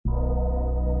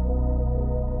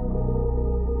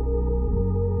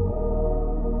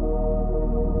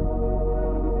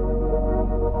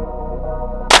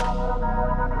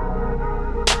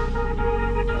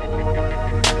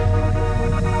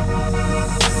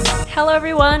Hello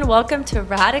everyone, welcome to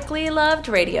Radically Loved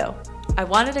Radio. I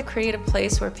wanted to create a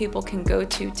place where people can go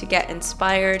to get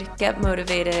inspired, get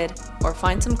motivated, or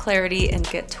find some clarity and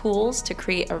get tools to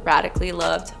create a radically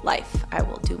loved life. I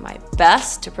will do my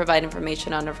best to provide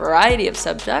information on a variety of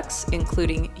subjects,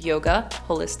 including yoga,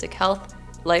 holistic health,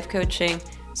 life coaching,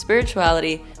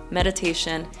 spirituality,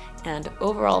 meditation, and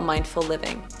overall mindful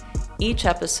living. Each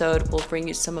episode will bring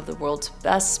you some of the world's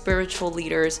best spiritual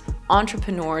leaders,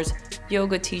 entrepreneurs,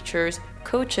 yoga teachers,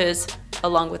 coaches,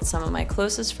 along with some of my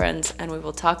closest friends, and we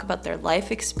will talk about their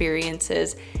life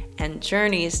experiences and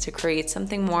journeys to create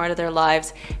something more out of their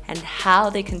lives and how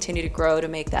they continue to grow to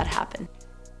make that happen.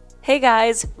 Hey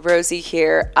guys, Rosie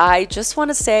here. I just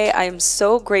want to say I am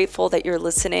so grateful that you're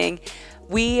listening.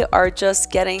 We are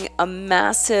just getting a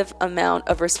massive amount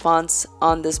of response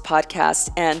on this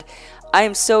podcast, and I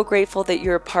am so grateful that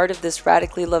you're a part of this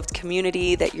radically loved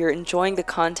community, that you're enjoying the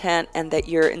content and that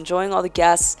you're enjoying all the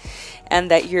guests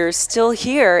and that you're still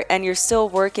here and you're still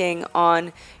working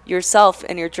on yourself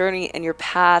and your journey and your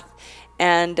path.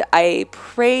 And I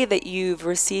pray that you've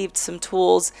received some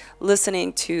tools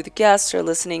listening to the guests or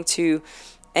listening to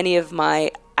any of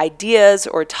my ideas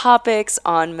or topics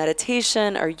on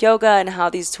meditation or yoga and how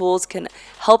these tools can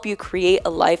help you create a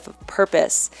life of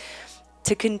purpose.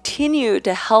 To continue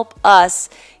to help us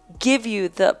give you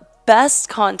the best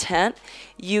content,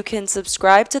 you can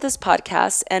subscribe to this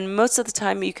podcast, and most of the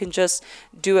time you can just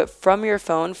do it from your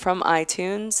phone, from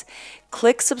iTunes.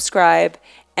 Click subscribe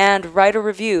and write a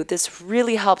review. This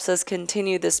really helps us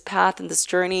continue this path and this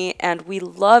journey, and we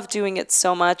love doing it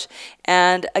so much.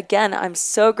 And again, I'm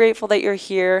so grateful that you're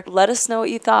here. Let us know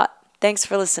what you thought. Thanks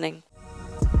for listening.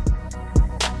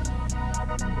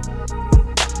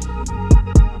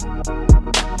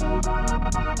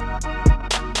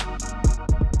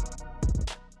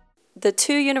 The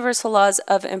two universal laws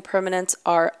of impermanence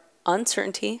are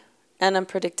uncertainty and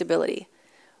unpredictability.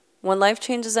 When life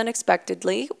changes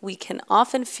unexpectedly, we can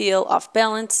often feel off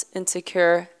balance,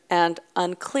 insecure, and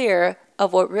unclear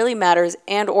of what really matters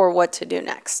and or what to do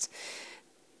next.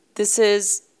 This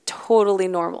is totally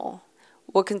normal.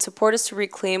 What can support us to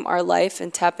reclaim our life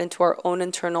and tap into our own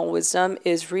internal wisdom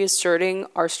is reasserting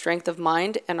our strength of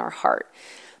mind and our heart.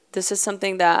 This is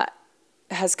something that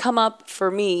has come up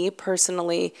for me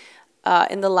personally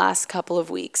in the last couple of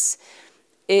weeks.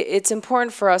 It's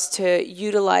important for us to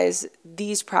utilize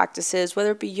these practices,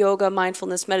 whether it be yoga,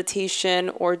 mindfulness, meditation,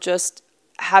 or just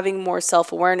having more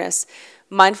self-awareness.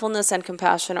 Mindfulness and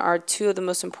compassion are two of the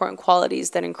most important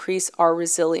qualities that increase our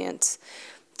resilience.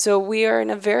 So we are in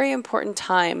a very important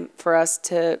time for us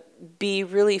to be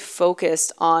really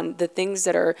focused on the things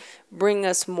that are bringing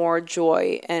us more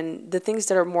joy and the things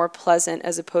that are more pleasant,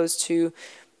 as opposed to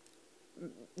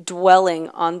dwelling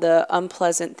on the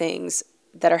unpleasant things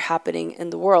that are happening in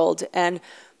the world. And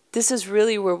this is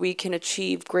really where we can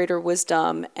achieve greater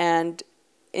wisdom and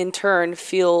in turn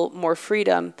feel more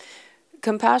freedom.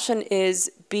 Compassion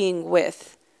is being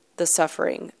with the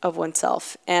suffering of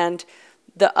oneself and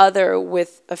the other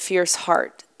with a fierce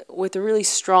heart, with a really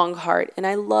strong heart. And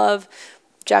I love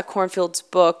Jack Kornfield's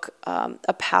book,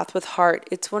 A Path with Heart.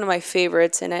 It's one of my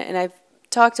favorites, and I've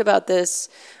talked about this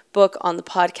book on the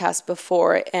podcast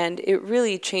before, and it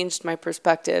really changed my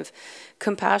perspective.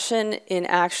 Compassion in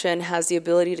action has the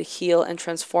ability to heal and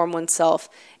transform oneself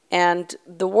and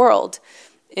the world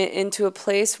into a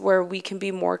place where we can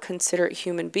be more considerate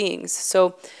human beings.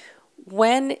 So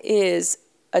when is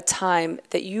a time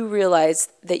that you realize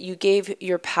that you gave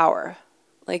your power?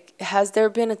 Like, has there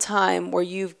been a time where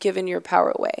you've given your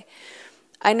power away?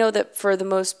 I know that for the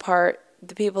most part,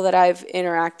 the people that I've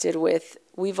interacted with,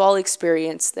 we've all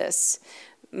experienced this.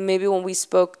 Maybe when we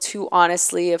spoke too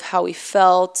honestly of how we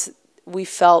felt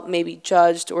maybe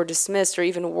judged or dismissed, or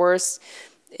even worse,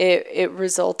 it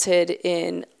resulted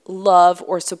in love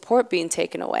or support being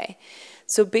taken away.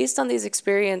 So based on these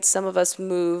experiences, some of us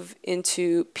move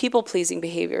into people-pleasing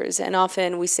behaviors, and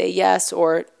often we say yes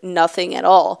or nothing at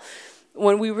all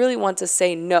when we really want to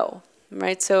say no,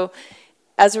 right? So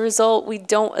as a result, we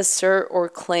don't assert or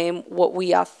claim what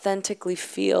we authentically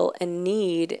feel and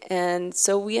need, and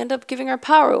so we end up giving our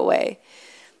power away.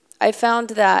 I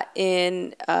found that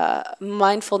in a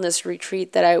mindfulness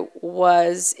retreat that I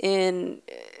was in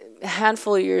a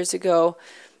handful of years ago,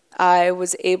 I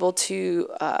was able to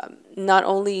not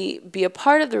only be a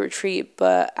part of the retreat,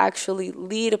 but actually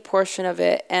lead a portion of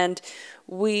it. And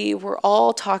we were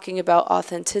all talking about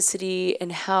authenticity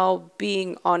and how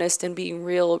being honest and being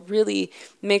real really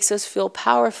makes us feel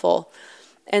powerful.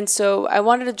 And so I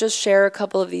wanted to just share a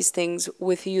couple of these things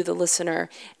with you, the listener,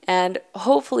 and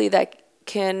hopefully that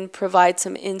can provide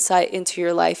some insight into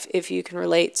your life if you can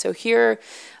relate. So here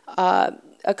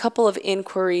a couple of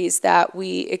inquiries that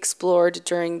we explored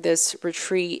during this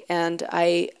retreat, and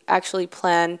I actually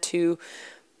plan to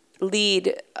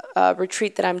lead a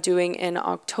retreat that I'm doing in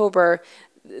October,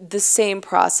 the same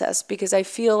process, because I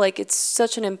feel like it's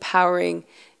such an empowering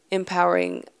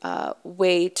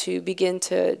way to begin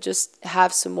to just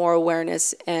have some more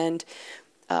awareness and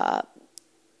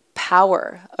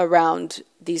power around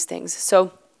these things.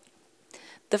 So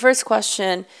the first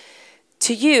question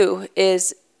to you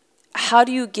is, how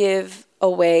do you give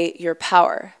away your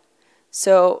power?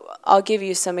 So I'll give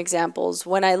you some examples.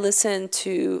 When I listen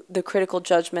to the critical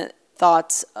judgment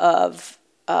thoughts of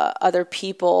other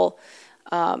people,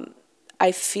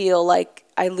 I feel like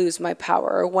I lose my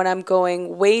power. When I'm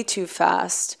going way too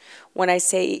fast, when I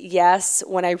say yes,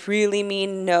 when I really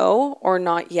mean no or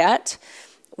not yet,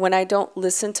 when I don't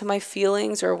listen to my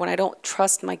feelings, or when I don't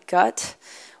trust my gut,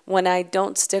 when I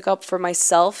don't stick up for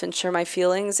myself and share my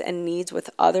feelings and needs with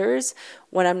others,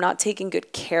 when I'm not taking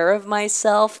good care of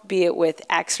myself, be it with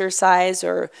exercise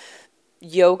or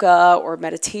yoga or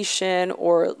meditation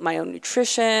or my own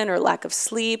nutrition or lack of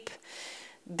sleep.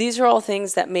 These are all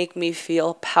things that make me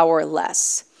feel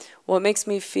powerless. What makes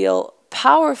me feel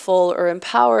powerful or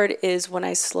empowered is when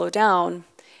I slow down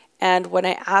and when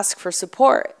I ask for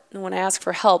support, and when I ask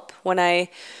for help, when I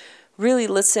really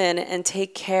listen and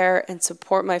take care and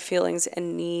support my feelings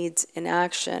and needs in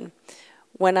action,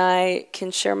 when I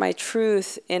can share my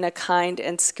truth in a kind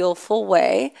and skillful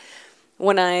way,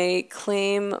 when I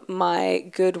claim my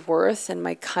good worth and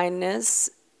my kindness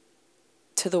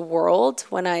to the world,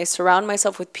 when I surround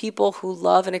myself with people who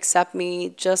love and accept me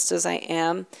just as I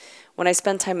am, when I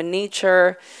spend time in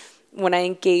nature, when I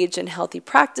engage in healthy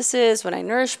practices, when I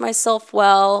nourish myself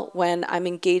well, when I'm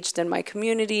engaged in my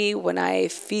community, when I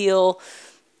feel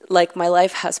like my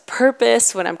life has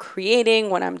purpose, when I'm creating,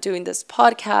 when I'm doing this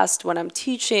podcast, when I'm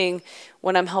teaching,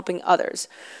 when I'm helping others.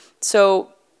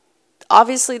 So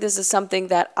obviously this is something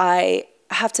that I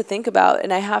have to think about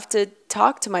and I have to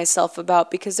talk to myself about,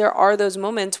 because there are those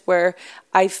moments where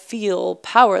I feel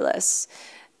powerless.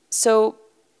 So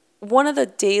one of the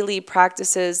daily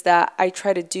practices that I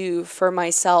try to do for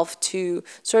myself to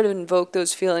sort of invoke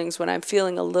those feelings when I'm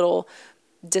feeling a little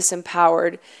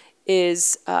disempowered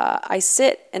is I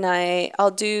sit and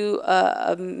I'll do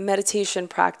a meditation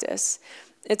practice.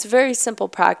 It's a very simple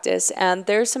practice, and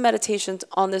there's some meditations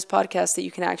on this podcast that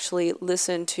you can actually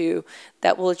listen to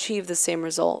that will achieve the same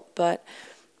result. But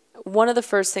one of the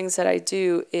first things that I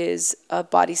do is a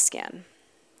body scan.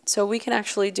 So we can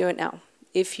actually do it now.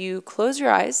 If you close your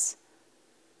eyes,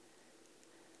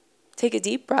 take a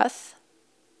deep breath,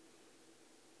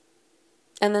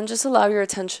 and then just allow your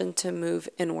attention to move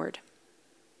inward.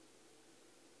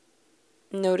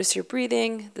 Notice your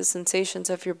breathing, the sensations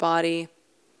of your body,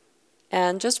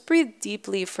 and just breathe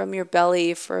deeply from your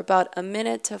belly for about 1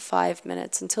 minute to 5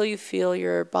 minutes until you feel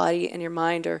your body and your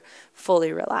mind are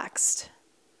fully relaxed.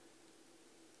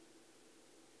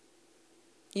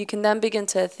 You can then begin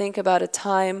to think about a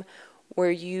time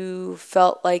where you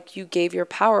felt like you gave your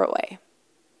power away.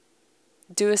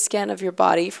 Do a scan of your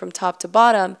body from top to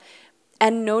bottom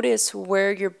and notice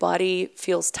where your body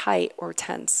feels tight or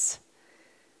tense.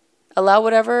 Allow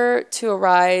whatever to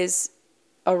arise,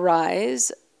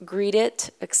 greet it,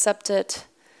 accept it.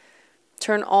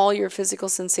 Turn all your physical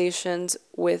sensations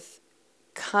with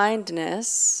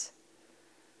kindness.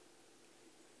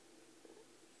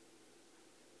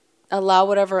 Allow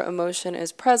whatever emotion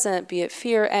is present, be it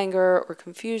fear, anger, or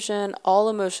confusion. All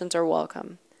emotions are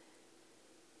welcome.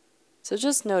 So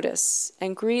just notice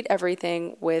and greet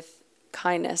everything with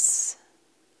kindness.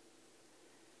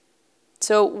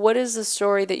 So what is the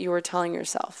story that you are telling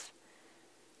yourself?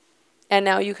 And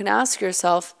now you can ask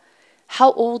yourself,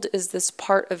 how old is this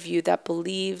part of you that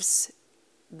believes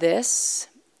this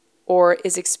or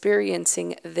is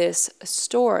experiencing this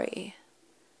story?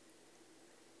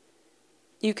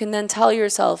 You can then tell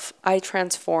yourself, I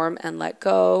transform and let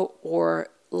go, or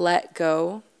let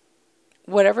go.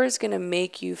 Whatever is going to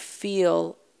make you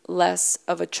feel less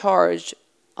of a charge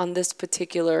on this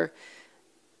particular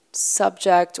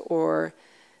subject or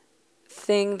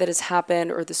thing that has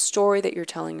happened, or the story that you're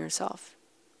telling yourself.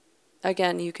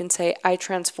 Again, you can say, I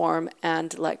transform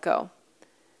and let go.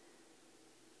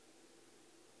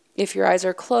 If your eyes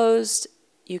are closed,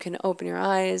 you can open your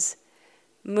eyes,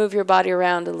 move your body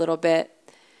around a little bit,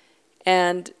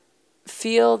 and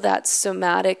feel that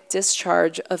somatic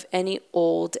discharge of any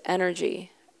old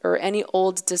energy or any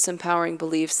old disempowering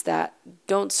beliefs that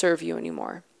don't serve you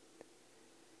anymore.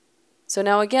 So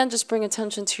now again, just bring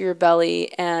attention to your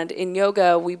belly. And in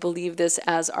yoga, we believe this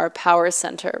as our power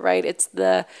center, right? It's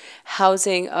the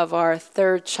housing of our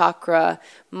third chakra,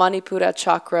 Manipura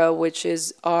chakra, which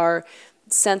is our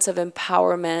sense of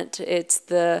empowerment. It's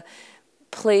the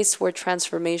place where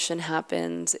transformation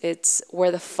happens. It's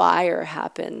where the fire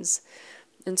happens.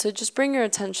 And so just bring your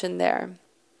attention there.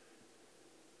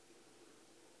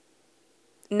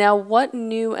 Now, what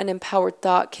new and empowered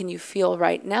thought can you feel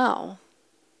right now?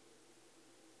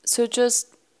 So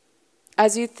just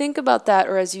as you think about that,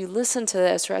 or as you listen to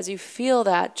this, or as you feel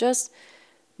that, just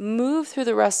move through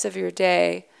the rest of your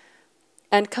day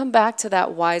and come back to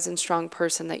that wise and strong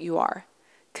person that you are.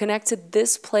 Connect to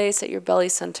this place at your belly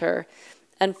center.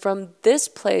 And from this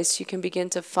place, you can begin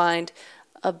to find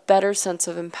a better sense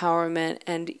of empowerment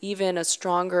and even a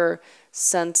stronger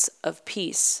sense of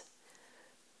peace.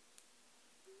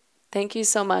 Thank you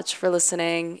so much for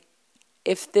listening.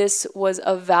 If this was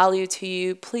of value to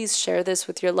you, please share this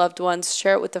with your loved ones,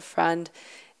 share it with a friend,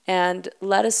 and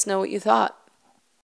let us know what you thought.